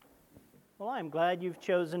Well, I'm glad you've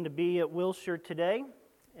chosen to be at Wilshire today,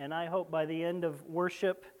 and I hope by the end of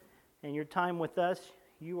worship and your time with us,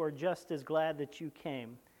 you are just as glad that you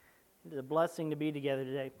came. It is a blessing to be together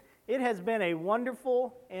today. It has been a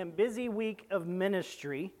wonderful and busy week of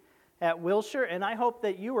ministry at Wilshire, and I hope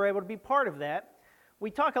that you were able to be part of that. We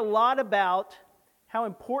talk a lot about how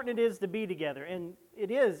important it is to be together, and it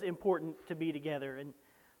is important to be together.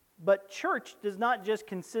 But church does not just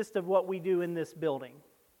consist of what we do in this building.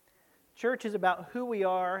 Church is about who we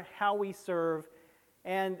are, how we serve,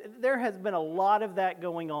 and there has been a lot of that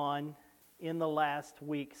going on in the last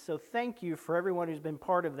week. So thank you for everyone who's been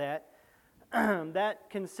part of that. That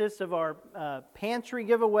consists of our pantry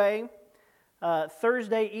giveaway.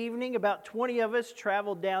 Thursday evening, about 20 of us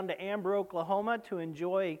traveled down to Amber, Oklahoma to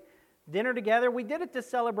enjoy dinner together. We did it to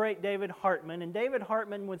celebrate David Hartman, and David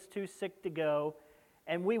Hartman was too sick to go,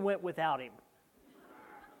 and we went without him.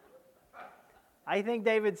 I think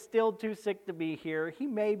David's still too sick to be here. He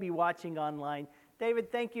may be watching online.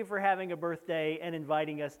 David, thank you for having a birthday and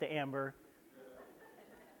inviting us to Amber.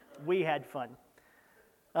 We had fun.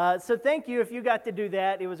 So thank you if you got to do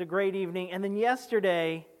that. It was a great evening. And then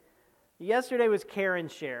yesterday was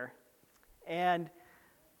Karen's Share. And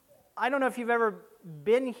I don't know if you've ever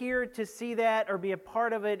been here to see that or be a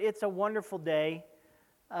part of it. It's a wonderful day.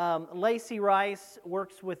 Lacey Rice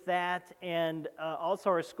works with that, and also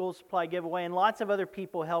our school supply giveaway, and lots of other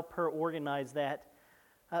people help her organize that.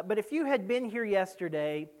 But if you had been here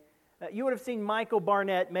yesterday, you would have seen Michael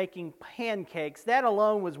Barnett making pancakes. That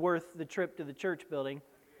alone was worth the trip to the church building.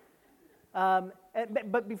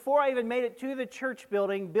 But before I even made it to the church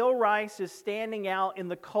building, Bill Rice is standing out in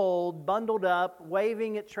the cold, bundled up,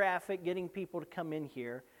 waving at traffic, getting people to come in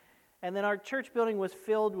here. And then our church building was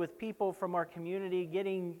filled with people from our community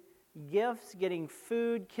getting gifts, getting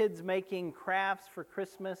food, kids making crafts for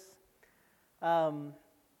Christmas.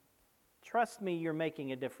 Trust me, you're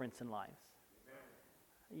making a difference in lives.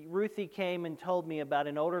 Ruthie came and told me about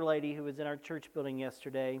an older lady who was in our church building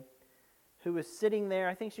yesterday who was sitting there.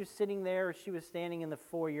 I think she was sitting there or she was standing in the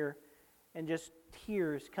foyer and just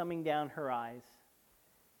tears coming down her eyes.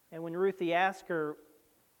 And when Ruthie asked her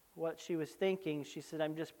what she was thinking, she said,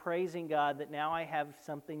 "I'm just praising God that now I have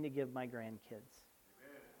something to give my grandkids."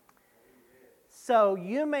 Amen. So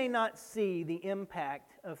you may not see the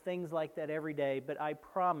impact of things like that every day, but I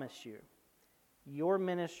promise you, your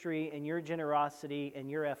ministry and your generosity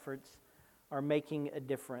and your efforts are making a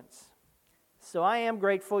difference. So I am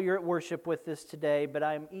grateful you're at worship with us today, but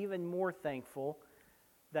I'm even more thankful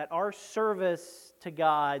that our service to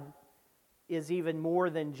God is even more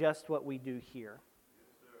than just what we do here.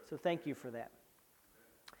 So thank you for that.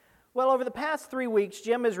 Well, over the past 3 weeks,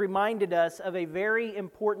 Jim has reminded us of a very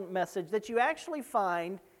important message that you actually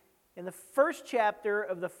find in the first chapter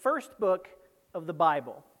of the first book of the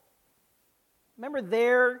Bible. Remember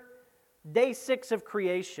there, day 6 of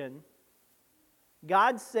creation,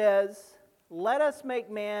 God says, "Let us make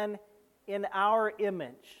man in our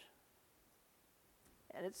image."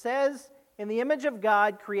 And it says, "In the image of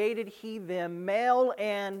God created he them, male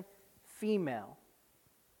and female."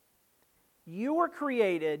 You were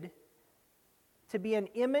created to be an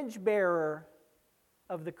image bearer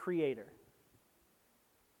of the Creator.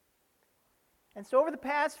 And so over the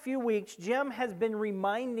past few weeks, Jim has been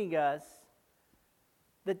reminding us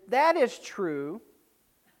that that is true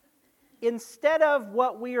instead of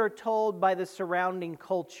what we are told by the surrounding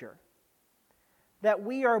culture. That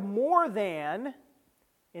we are more than,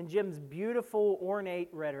 in Jim's beautiful, ornate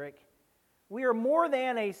rhetoric, we are more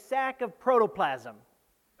than a sack of protoplasm.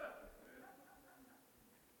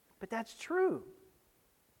 But that's true.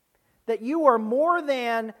 That you are more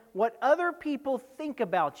than what other people think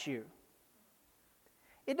about you.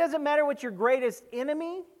 It doesn't matter what your greatest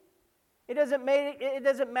enemy, it doesn't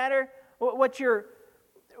matter what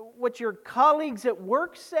your colleagues at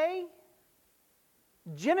work say.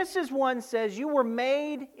 Genesis 1 says you were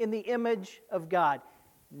made in the image of God,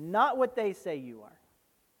 not what they say you are.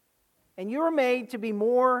 And you were made to be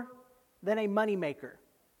more than a moneymaker.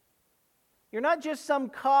 You're not just some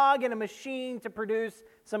cog in a machine to produce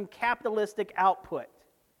some capitalistic output.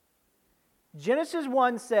 Genesis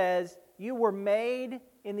 1 says you were made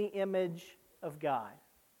in the image of God.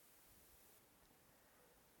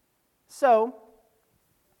 So,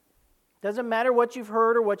 doesn't matter what you've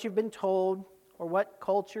heard or what you've been told or what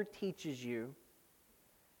culture teaches you,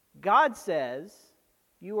 God says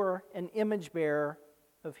you are an image bearer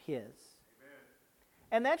of His. Amen.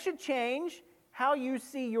 And that should change how you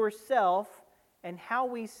see yourself and how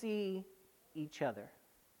we see each other.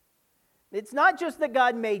 It's not just that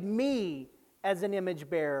God made me as an image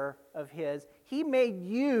bearer of His. He made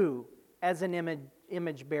you as an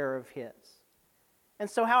image bearer of His. And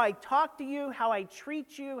so how I talk to you, how I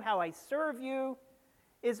treat you, how I serve you,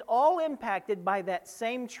 is all impacted by that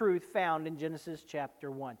same truth found in Genesis chapter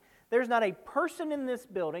 1. There's not a person in this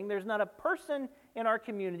building, there's not a person in our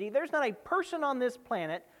community, there's not a person on this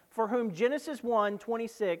planet for whom Genesis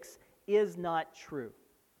 1:26 is not true.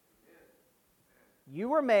 You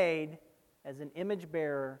were made as an image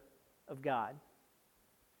bearer of God.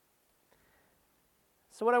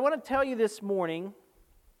 So what I want to tell you this morning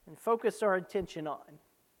and focus our attention on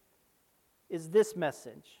is this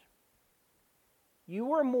message.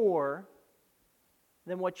 You are more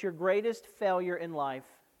than what your greatest failure in life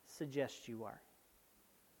suggests you are.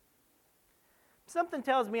 Something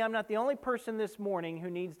tells me I'm not the only person this morning who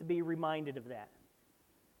needs to be reminded of that.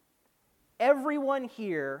 Everyone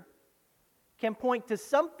here can point to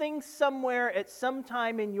something somewhere at some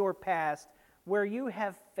time in your past where you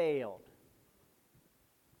have failed.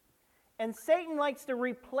 And Satan likes to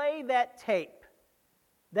replay that tape,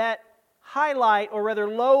 that highlight, or rather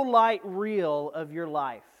low light reel of your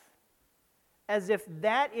life, as if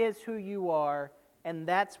that is who you are and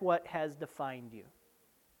that's what has defined you.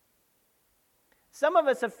 Some of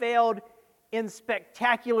us have failed in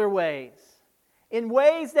spectacular ways, in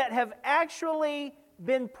ways that have actually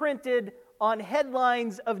been printed on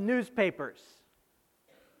headlines of newspapers,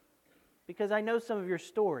 because I know some of your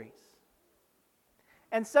stories.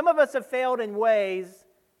 And some of us have failed in ways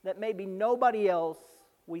that maybe nobody else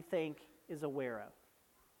we think is aware of.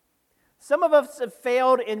 Some of us have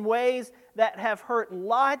failed in ways that have hurt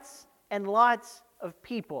lots and lots of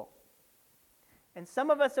people. And some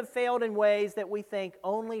of us have failed in ways that we think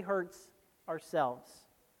only hurts ourselves.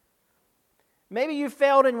 Maybe you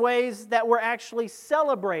failed in ways that were actually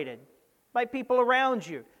celebrated by people around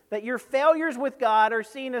you, that your failures with God are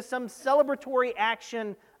seen as some celebratory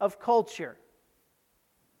action of culture.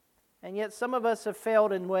 And yet some of us have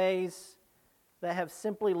failed in ways that have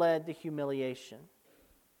simply led to humiliation.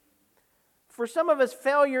 For some of us,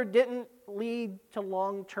 failure didn't lead to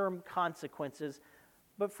long-term consequences,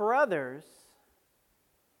 but for others,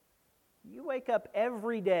 you wake up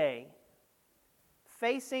every day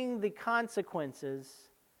facing the consequences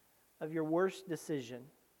of your worst decision.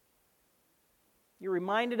 You're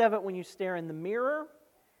reminded of it when you stare in the mirror.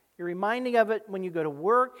 You're reminded of it when you go to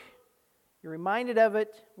work. You're reminded of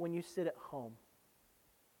it when you sit at home.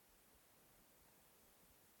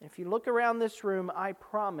 If you look around this room, I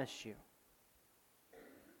promise you,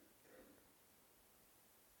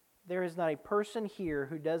 there is not a person here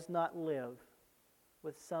who does not live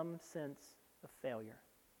with some sense of failure.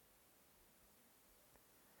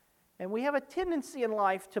 And we have a tendency in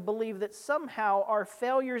life to believe that somehow our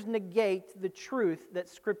failures negate the truth that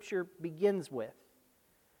Scripture begins with,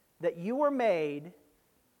 that you were made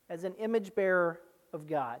as an image bearer of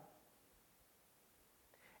God.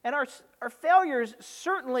 And our failures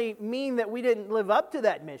certainly mean that we didn't live up to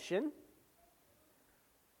that mission,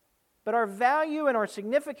 but our value and our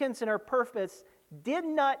significance and our purpose did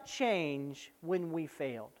not change when we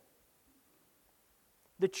failed.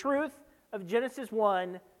 The truth of Genesis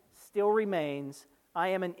 1 still remains: I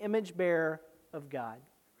am an image bearer of God.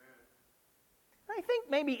 Amen. I think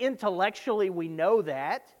maybe intellectually we know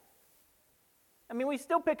that. I mean, we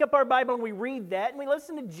still pick up our Bible and we read that, and we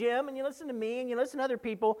listen to Jim, and you listen to me, and you listen to other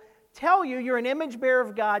people tell you you're an image bearer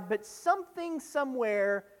of God, but something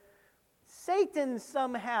somewhere, Satan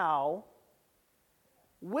somehow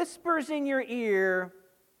whispers in your ear,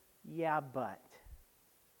 yeah, but.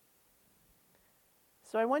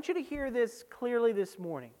 So I want you to hear this clearly this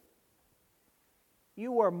morning.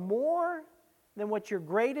 You are more than what your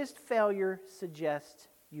greatest failure suggests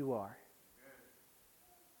you are.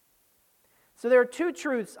 So there are two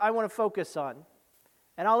truths I want to focus on,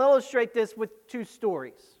 and I'll illustrate this with two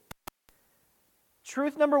stories.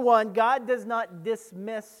 Truth number one: God does not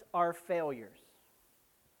dismiss our failures.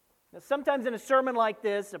 Now, sometimes in a sermon like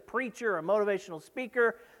this, a preacher or a motivational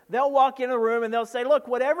speaker, they'll walk in a room and they'll say, look,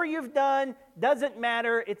 whatever you've done doesn't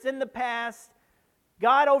matter. It's in the past.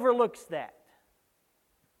 God overlooks that.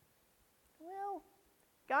 Well,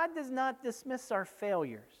 God does not dismiss our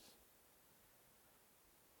failures.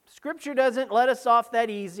 Scripture doesn't let us off that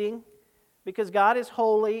easy because God is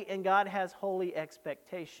holy and God has holy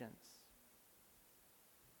expectations.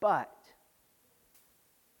 But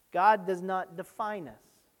God does not define us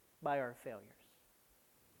by our failures.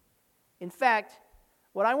 In fact,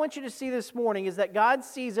 what I want you to see this morning is that God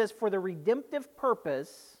sees us for the redemptive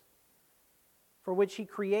purpose for which He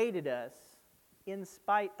created us in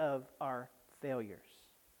spite of our failures.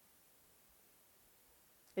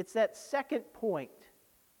 It's that second point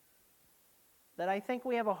that I think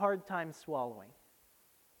we have a hard time swallowing.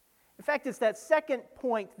 In fact, it's that second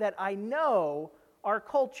point that I know our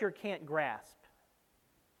culture can't grasp.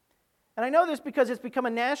 And I know this because it's become a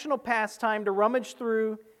national pastime to rummage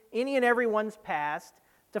through any and everyone's past,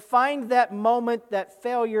 to find that moment, that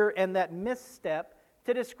failure, and that misstep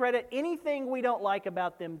to discredit anything we don't like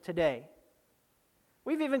about them today.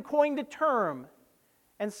 We've even coined a term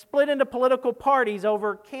and split into political parties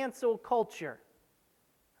over cancel culture.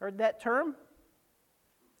 Heard that term?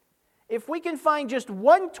 If we can find just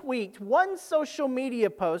one tweet, one social media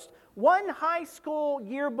post, one high school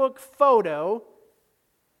yearbook photo,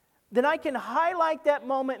 then I can highlight that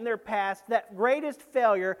moment in their past, that greatest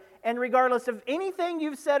failure, and regardless of anything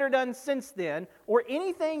you've said or done since then, or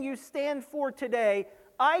anything you stand for today,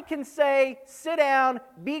 I can say, sit down,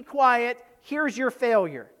 be quiet, here's your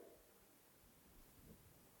failure.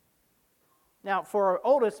 Now, for our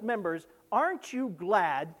oldest members, aren't you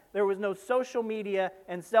glad there was no social media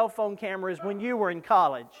and cell phone cameras when you were in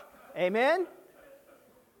college? Amen?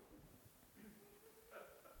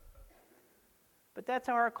 But that's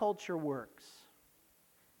how our culture works.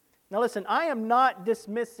 Now listen, I am not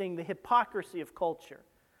dismissing the hypocrisy of culture.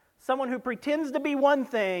 Someone who pretends to be one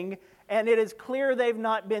thing and it is clear they've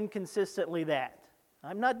not been consistently that.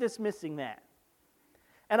 I'm not dismissing that.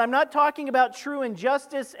 And I'm not talking about true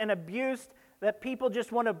injustice and abuse that people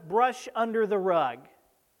just want to brush under the rug.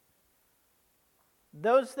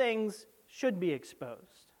 Those things should be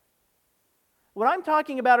exposed. What I'm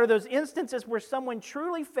talking about are those instances where someone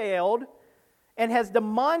truly failed and has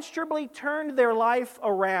demonstrably turned their life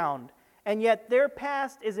around, and yet their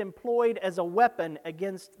past is employed as a weapon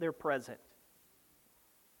against their present.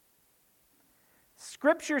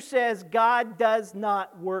 Scripture says God does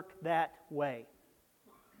not work that way.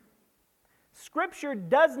 Scripture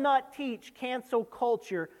does not teach cancel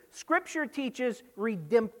culture. Scripture teaches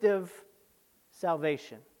redemptive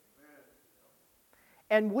salvation.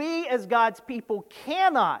 And we as God's people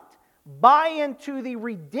cannot buy into the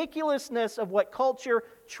ridiculousness of what culture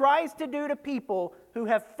tries to do to people who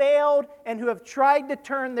have failed and who have tried to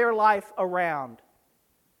turn their life around.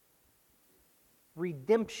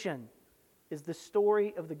 Redemption is the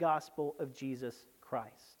story of the gospel of Jesus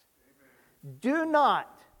Christ. Amen.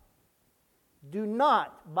 Do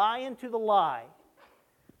not buy into the lie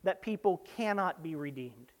that people cannot be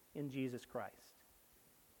redeemed in Jesus Christ.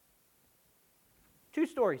 2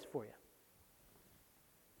 stories for you.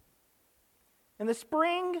 In the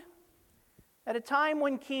spring, at a time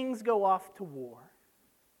when kings go off to war,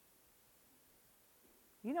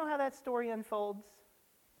 you know how that story unfolds?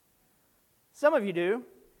 Some of you do.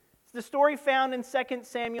 It's the story found in 2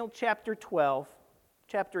 Samuel chapter 12,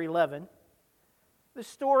 chapter 11, the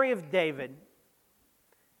story of David.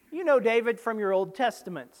 You know David from your Old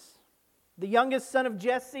Testaments. The youngest son of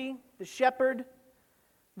Jesse, the shepherd,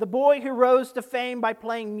 the boy who rose to fame by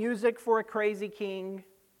playing music for a crazy king,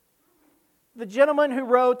 the gentleman who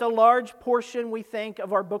wrote a large portion, we think,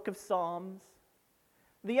 of our book of Psalms,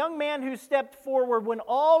 the young man who stepped forward when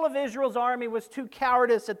all of Israel's army was too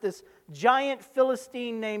cowardice at this giant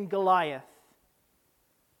Philistine named Goliath.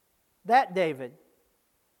 That David,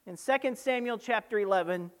 in 2 Samuel chapter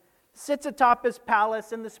 11, sits atop his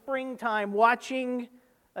palace in the springtime watching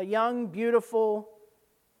a young, beautiful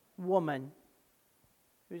woman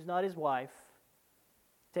who's not his wife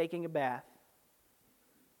taking a bath.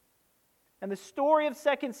 And the story of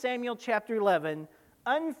 2 Samuel chapter 11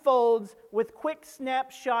 unfolds with quick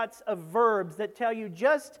snapshots of verbs that tell you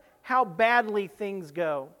just how badly things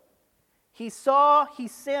go. He saw, he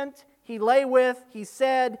sent, he lay with, he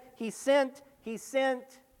said, he sent, he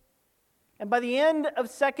sent. And by the end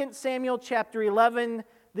of 2 Samuel chapter 11,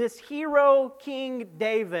 this hero, King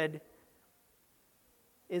David,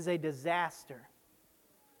 is a disaster.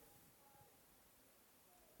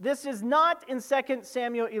 This is not, in 2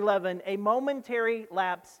 Samuel 11, a momentary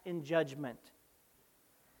lapse in judgment.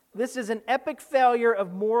 This is an epic failure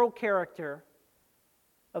of moral character,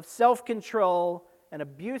 of self-control, and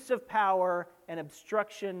abuse of power, and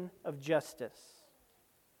obstruction of justice.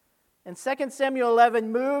 And 2 Samuel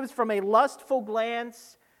 11 moves from a lustful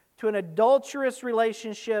glance to an adulterous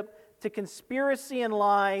relationship to conspiracy and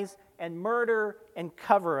lies and murder and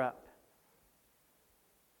cover-up.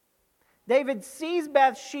 David sees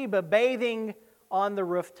Bathsheba bathing on the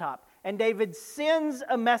rooftop, and David sends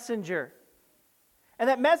a messenger. And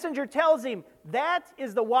that messenger tells him, that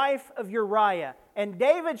is the wife of Uriah. And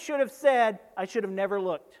David should have said, I should have never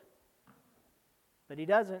looked. But he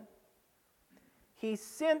doesn't. He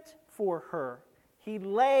sent for her. He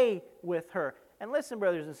lay with her. And listen,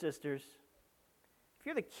 brothers and sisters, if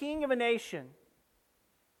you're the king of a nation,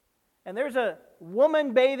 and there's a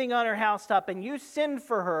woman bathing on her housetop, and you send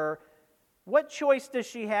for her, What choice does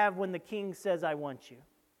she have when the king says, I want you?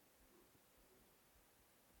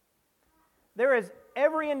 There is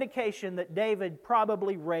every indication that David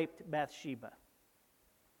probably raped Bathsheba.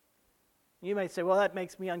 You may say, well, that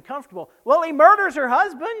makes me uncomfortable. Well, he murders her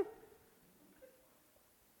husband.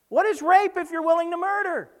 What is rape if you're willing to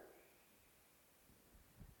murder?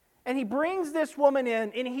 And he brings this woman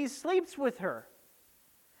in and he sleeps with her.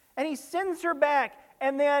 And he sends her back.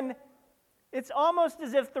 And then it's almost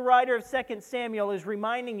as if the writer of 2 Samuel is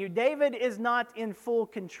reminding you, David is not in full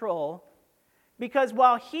control. Because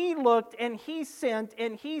while he looked and he sent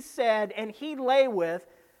and he said and he lay with,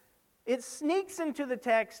 it sneaks into the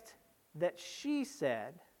text that she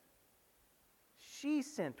said, she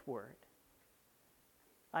sent word,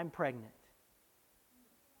 I'm pregnant.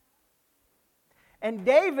 And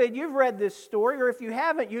David, you've read this story, or if you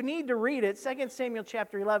haven't, you need to read it, 2 Samuel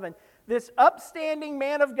chapter 11. This upstanding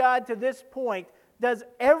man of God to this point does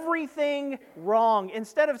everything wrong.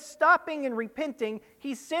 Instead of stopping and repenting,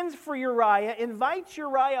 he sends for Uriah, invites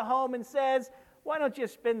Uriah home and says, why don't you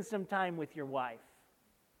spend some time with your wife?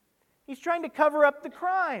 He's trying to cover up the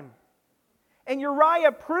crime. And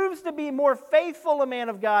Uriah proves to be more faithful a man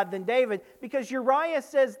of God than David because Uriah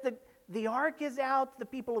says that the ark is out, the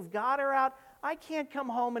people of God are out, I can't come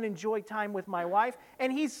home and enjoy time with my wife.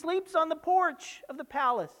 And he sleeps on the porch of the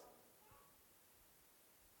palace.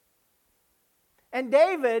 And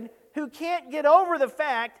David, who can't get over the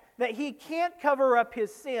fact that he can't cover up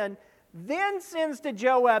his sin, then sends to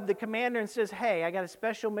Joab, the commander, and says, hey, I got a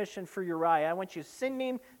special mission for Uriah. I want you to send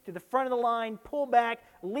him to the front of the line, pull back,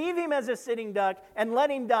 leave him as a sitting duck, and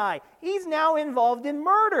let him die. He's now involved in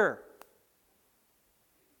murder.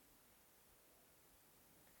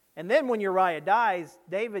 And then when Uriah dies,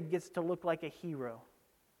 David gets to look like a hero.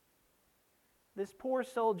 This poor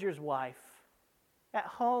soldier's wife, at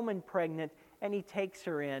home and pregnant, and he takes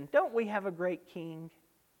her in. Don't we have a great king?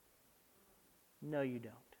 No, you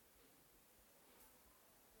don't.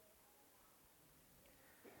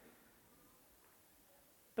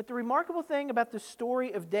 But the remarkable thing about the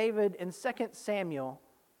story of David in 2 Samuel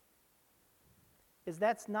is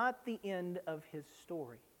that's not the end of his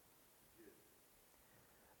story.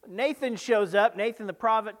 Nathan shows up, Nathan the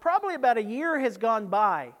prophet, probably about a year has gone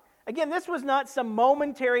by. Again, this was not some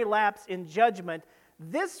momentary lapse in judgment.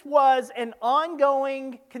 This was an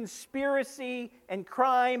ongoing conspiracy and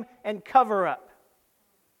crime and cover-up.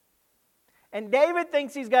 And David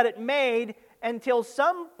thinks he's got it made until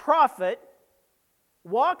some prophet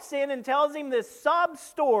walks in and tells him this sob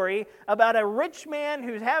story about a rich man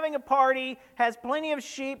who's having a party, has plenty of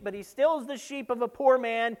sheep, but he steals the sheep of a poor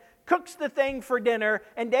man, cooks the thing for dinner,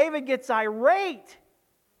 and David gets irate.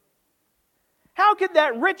 How could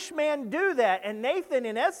that rich man do that? And Nathan,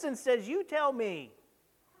 in essence, says, you tell me,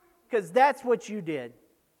 because that's what you did.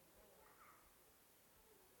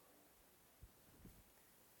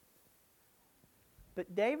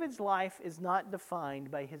 But David's life is not defined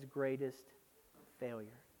by his greatest failure.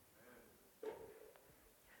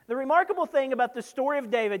 The remarkable thing about the story of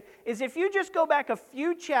David is if you just go back a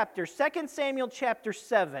few chapters, 2 Samuel chapter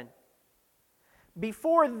 7,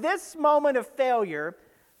 before this moment of failure,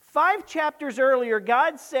 5 chapters earlier,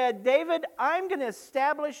 God said, David, I'm going to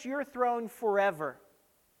establish your throne forever.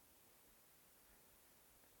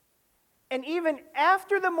 And even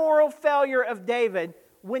after the moral failure of David,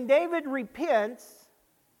 when David repents,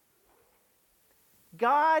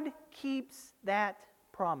 God keeps that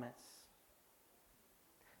promise.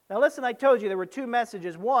 Now listen, I told you there were 2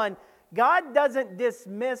 messages. One, God doesn't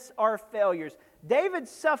dismiss our failures. David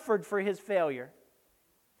suffered for his failure.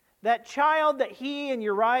 That child that he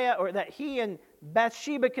and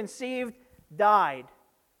Bathsheba conceived died.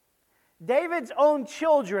 David's own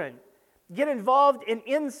children get involved in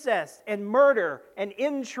incest and murder and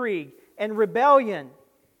intrigue and rebellion.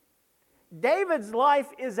 David's life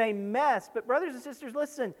is a mess. But brothers and sisters,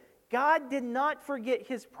 listen, God did not forget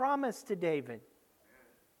his promise to David.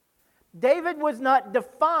 David was not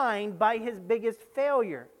defined by his biggest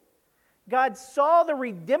failure. God saw the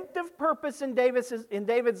redemptive purpose in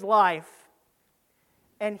David's life,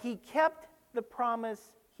 and he kept the promise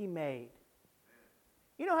he made.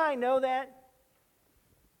 You know how I know that?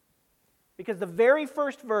 Because the very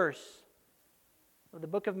first verse of the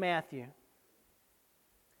book of Matthew,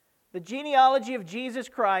 the genealogy of Jesus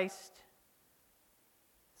Christ,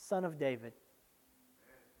 son of David.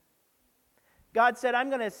 God said, I'm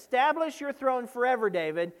going to establish your throne forever,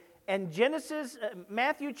 David. And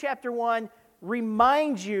Matthew chapter 1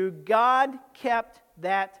 reminds you God kept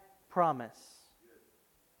that promise.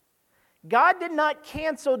 God did not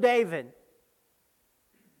cancel David.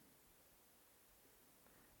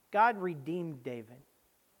 God redeemed David.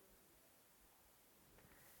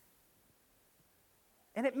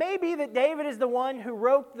 And it may be that David is the one who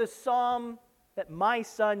wrote the psalm that my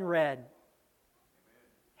son read.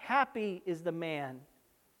 Happy is the man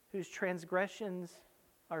whose transgressions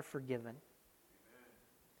are forgiven.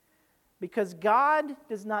 Because God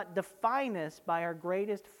does not define us by our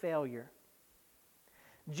greatest failure.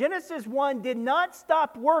 Genesis 1 did not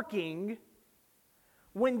stop working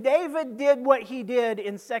when David did what he did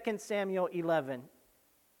in 2 Samuel 11.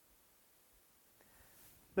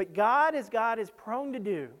 But God, as God is prone to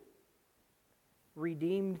do,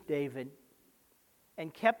 redeemed David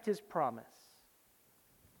and kept his promise.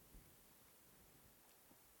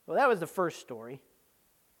 Well, that was the first story.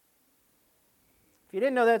 If you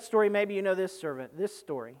didn't know that story, maybe you know this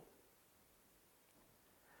story.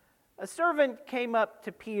 A servant came up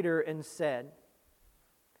to Peter and said,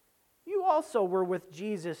 "You also were with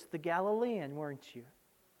Jesus the Galilean, weren't you?"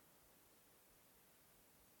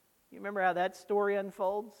 You remember how that story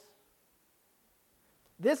unfolds?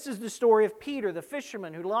 This is the story of Peter, the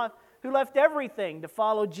fisherman who left everything to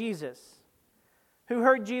follow Jesus, who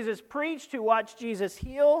heard Jesus preach, who watched Jesus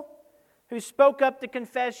heal, who spoke up to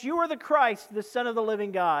confess, "You are the Christ, the Son of the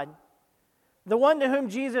living God." The one to whom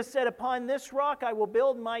Jesus said, "Upon this rock I will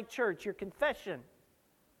build my church," your confession.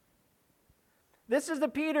 This is the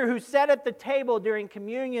Peter who sat at the table during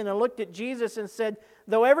communion and looked at Jesus and said,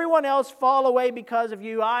 "Though everyone else fall away because of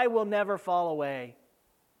you, I will never fall away."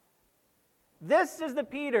 This is the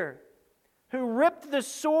Peter who ripped the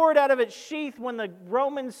sword out of its sheath when the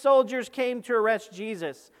Roman soldiers came to arrest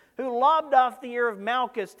Jesus, who lobbed off the ear of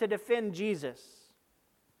Malchus to defend Jesus.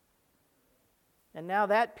 And now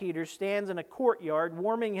that Peter stands in a courtyard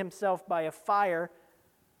warming himself by a fire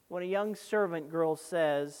when a young servant girl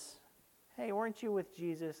says, "Hey, weren't you with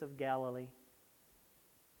Jesus of Galilee?"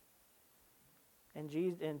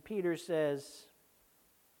 And Peter says,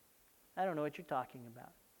 "I don't know what you're talking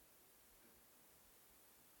about."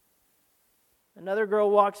 Another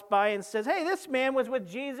girl walks by and says, "Hey, this man was with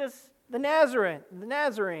Jesus the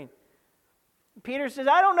Nazarene." Peter says,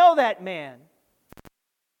 "I don't know that man."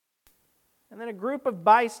 And then a group of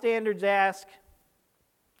bystanders ask,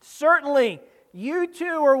 "Certainly, you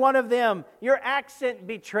too are one of them. Your accent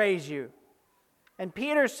betrays you." And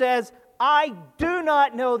Peter says, "I do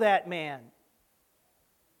not know that man."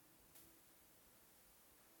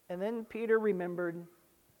 And then Peter remembered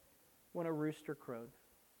when a rooster crowed.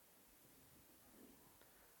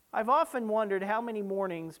 I've often wondered how many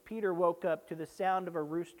mornings Peter woke up to the sound of a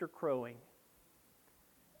rooster crowing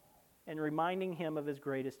and reminding him of his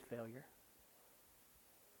greatest failure.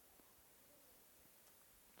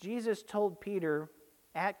 Jesus told Peter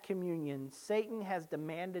at communion, "Satan has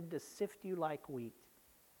demanded to sift you like wheat."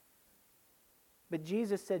 But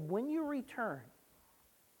Jesus said, "When you return,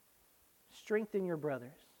 strengthen your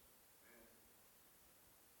brothers."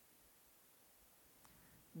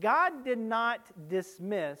 God did not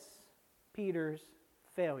dismiss Peter's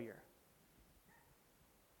failure.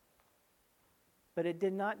 But it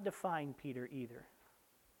did not define Peter either.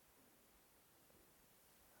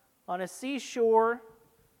 On a seashore,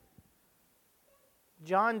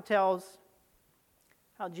 John tells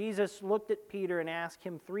how Jesus looked at Peter and asked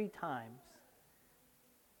him 3 times,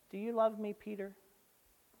 "Do you love me, Peter?"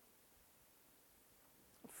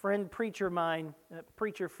 A preacher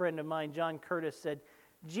friend of mine, John Curtis, said,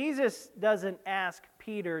 Jesus doesn't ask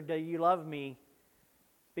Peter, "Do you love me?"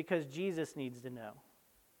 because Jesus needs to know.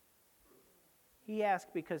 He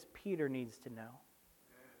asks because Peter needs to know.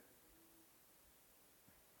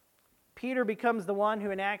 Peter becomes the one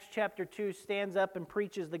who in Acts chapter 2 stands up and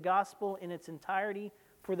preaches the gospel in its entirety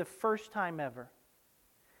for the first time ever.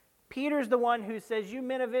 Peter's the one who says, "You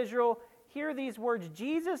men of Israel, hear these words.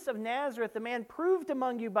 Jesus of Nazareth, the man proved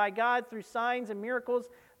among you by God through signs and miracles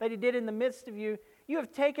that he did in the midst of you. You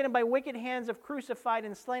have taken him by wicked hands, have crucified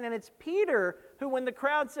and slain." And it's Peter who, when the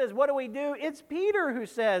crowd says, "What do we do?" It's Peter who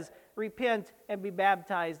says, "Repent and be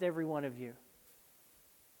baptized, every one of you."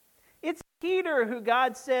 It's Peter who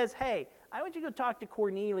God says, "Hey, I want you to go talk to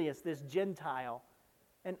Cornelius, this Gentile,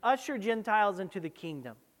 and usher Gentiles into the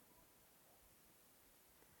kingdom."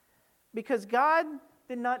 Because God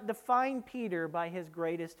did not define Peter by his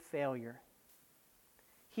greatest failure.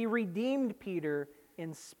 He redeemed Peter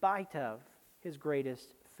in spite of his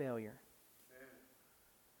greatest failure.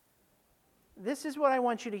 This is what I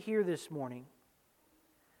want you to hear this morning.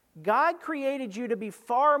 God created you to be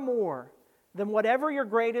far more than whatever your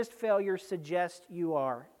greatest failure suggests you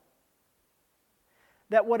are.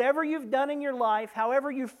 That whatever you've done in your life,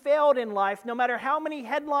 however you failed in life, no matter how many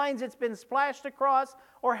headlines it's been splashed across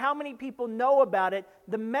or how many people know about it,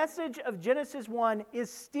 the message of Genesis 1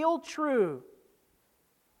 is still true.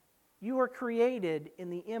 You are created in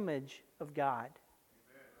the image of God.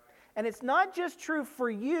 And it's not just true for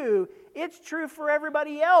you, it's true for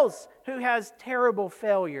everybody else who has terrible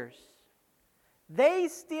failures. They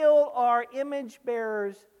still are image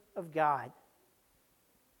bearers of God.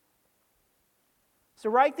 So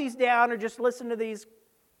write these down or just listen to these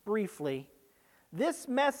briefly. This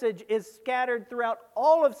message is scattered throughout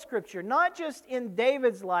all of Scripture, not just in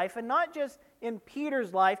David's life and not just in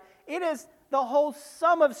Peter's life. It is the whole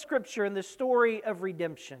sum of Scripture in the story of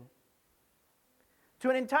redemption. To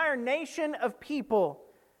an entire nation of people,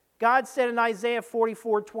 God said in Isaiah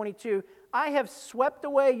 44:22, I have swept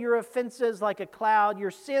away your offenses like a cloud,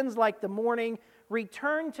 your sins like the morning.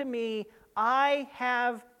 Return to me, I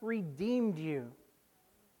have redeemed you.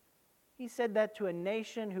 He said that to a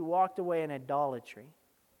nation who walked away in idolatry.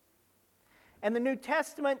 And the New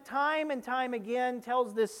Testament, time and time again,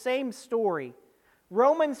 tells this same story.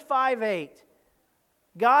 Romans 5:8.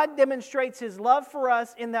 God demonstrates His love for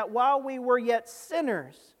us in that while we were yet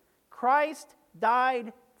sinners, Christ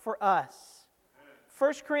died for us.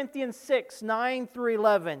 1 Corinthians 6:9 through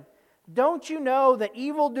 11. Don't you know that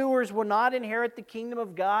evildoers will not inherit the kingdom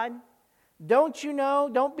of God? Don't you know?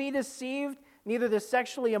 Don't be deceived. Neither the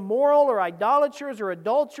sexually immoral or idolaters or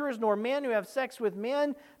adulterers, nor men who have sex with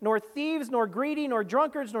men, nor thieves, nor greedy, nor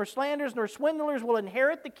drunkards, nor slanderers, nor swindlers will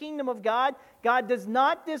inherit the kingdom of God. God does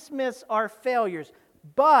not dismiss our failures.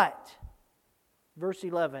 But, verse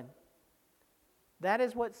 11, that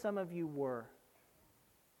is what some of you were.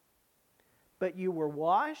 But you were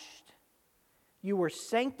washed, you were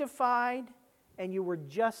sanctified, and you were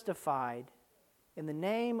justified in the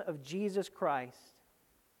name of Jesus Christ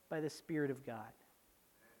by the Spirit of God.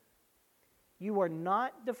 You are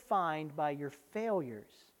not defined by your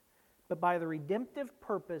failures, but by the redemptive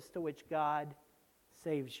purpose to which God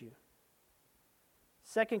saves you.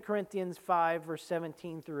 2 Corinthians 5, verse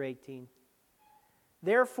 17 through 18.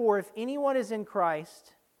 Therefore, if anyone is in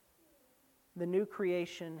Christ, the new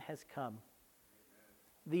creation has come.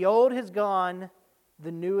 The old has gone,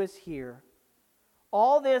 the new is here.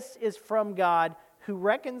 All this is from God, who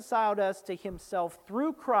reconciled us to Himself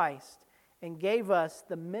through Christ and gave us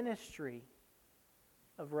the ministry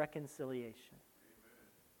of reconciliation.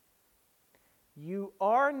 Amen. You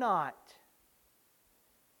are not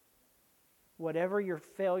whatever your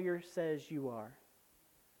failure says you are.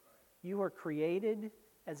 You are created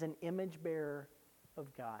as an image bearer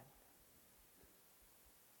of God.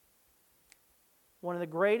 One of the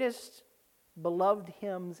greatest beloved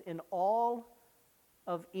hymns in all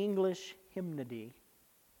of English hymnody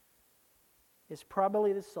is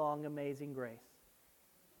probably the song Amazing Grace.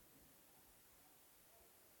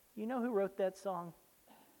 You know who wrote that song?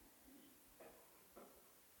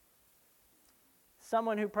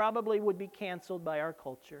 Someone who probably would be canceled by our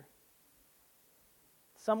culture.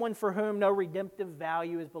 Someone for whom no redemptive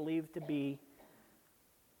value is believed to be.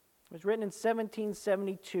 It was written in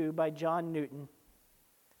 1772 by John Newton.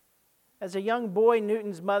 As a young boy,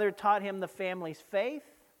 Newton's mother taught him the family's faith,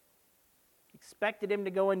 expected him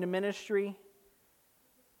to go into ministry.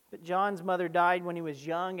 But John's mother died when he was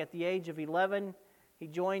young. At the age of 11, he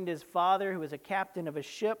joined his father, who was a captain of a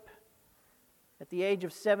ship. At the age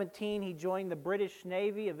of 17, he joined the British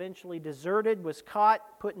Navy, eventually deserted, was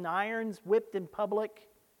caught, put in irons, whipped in public.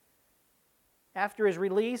 After his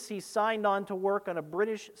release, he signed on to work on a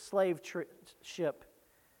British slave ship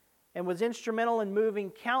and was instrumental in moving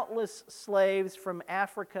countless slaves from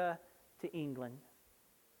Africa to England.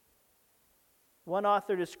 One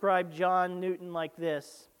author described John Newton like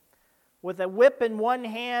this: with a whip in one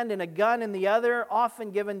hand and a gun in the other,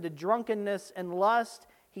 often given to drunkenness and lust,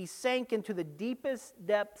 he sank into the deepest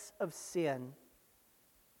depths of sin.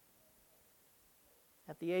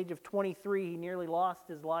 At the age of 23, he nearly lost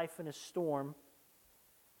his life in a storm.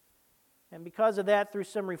 And because of that, through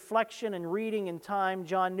some reflection and reading in time,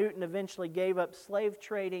 John Newton eventually gave up slave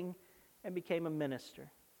trading and became a minister.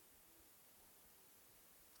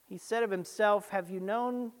 He said of himself, had you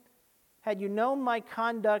known my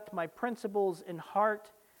conduct, my principles in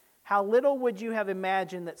heart, how little would you have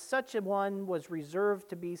imagined that such a one was reserved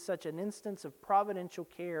to be such an instance of providential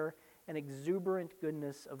care and exuberant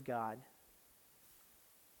goodness of God.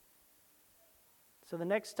 So the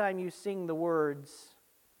next time you sing the words,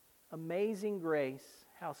 Amazing Grace,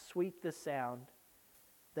 how sweet the sound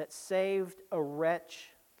that saved a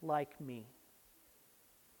wretch like me.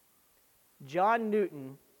 John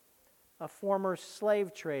Newton, a former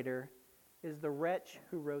slave trader, is the wretch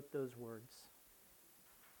who wrote those words.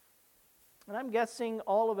 And I'm guessing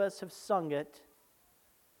all of us have sung it,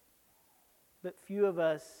 but few of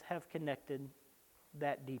us have connected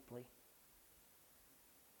that deeply.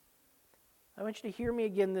 I want you to hear me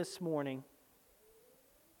again this morning.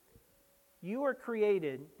 You are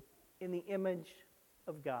created in the image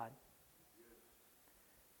of God.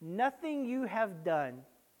 Nothing you have done,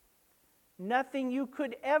 nothing you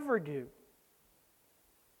could ever do,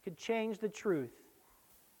 could change the truth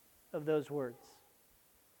of those words.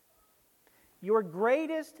 Your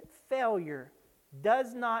greatest failure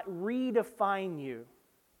does not redefine you.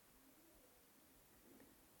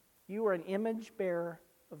 You are an image bearer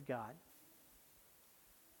of God.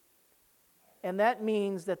 And that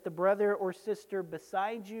means that the brother or sister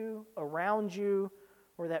beside you, around you,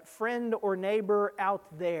 or that friend or neighbor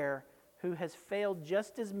out there who has failed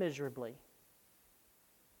just as miserably,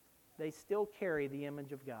 they still carry the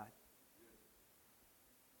image of God.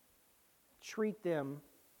 Treat them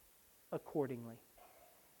accordingly.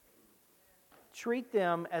 Treat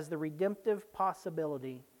them as the redemptive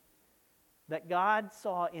possibility that God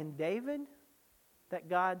saw in David, that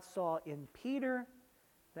God saw in Peter,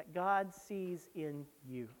 that God sees in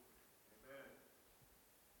you.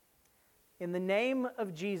 In the name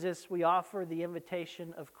of Jesus, we offer the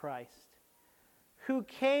invitation of Christ, who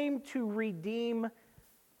came to redeem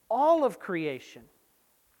all of creation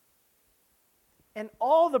and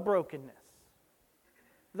all the brokenness.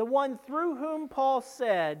 The one through whom Paul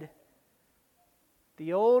said,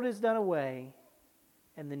 "The old is done away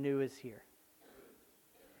and the new is here."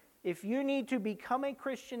 If you need to become a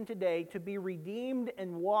Christian today, to be redeemed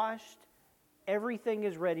and washed, everything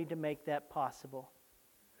is ready to make that possible.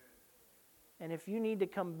 And if you need to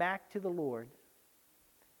come back to the Lord,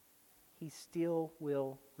 He still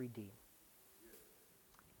will redeem.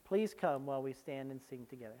 Please come while we stand and sing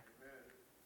together.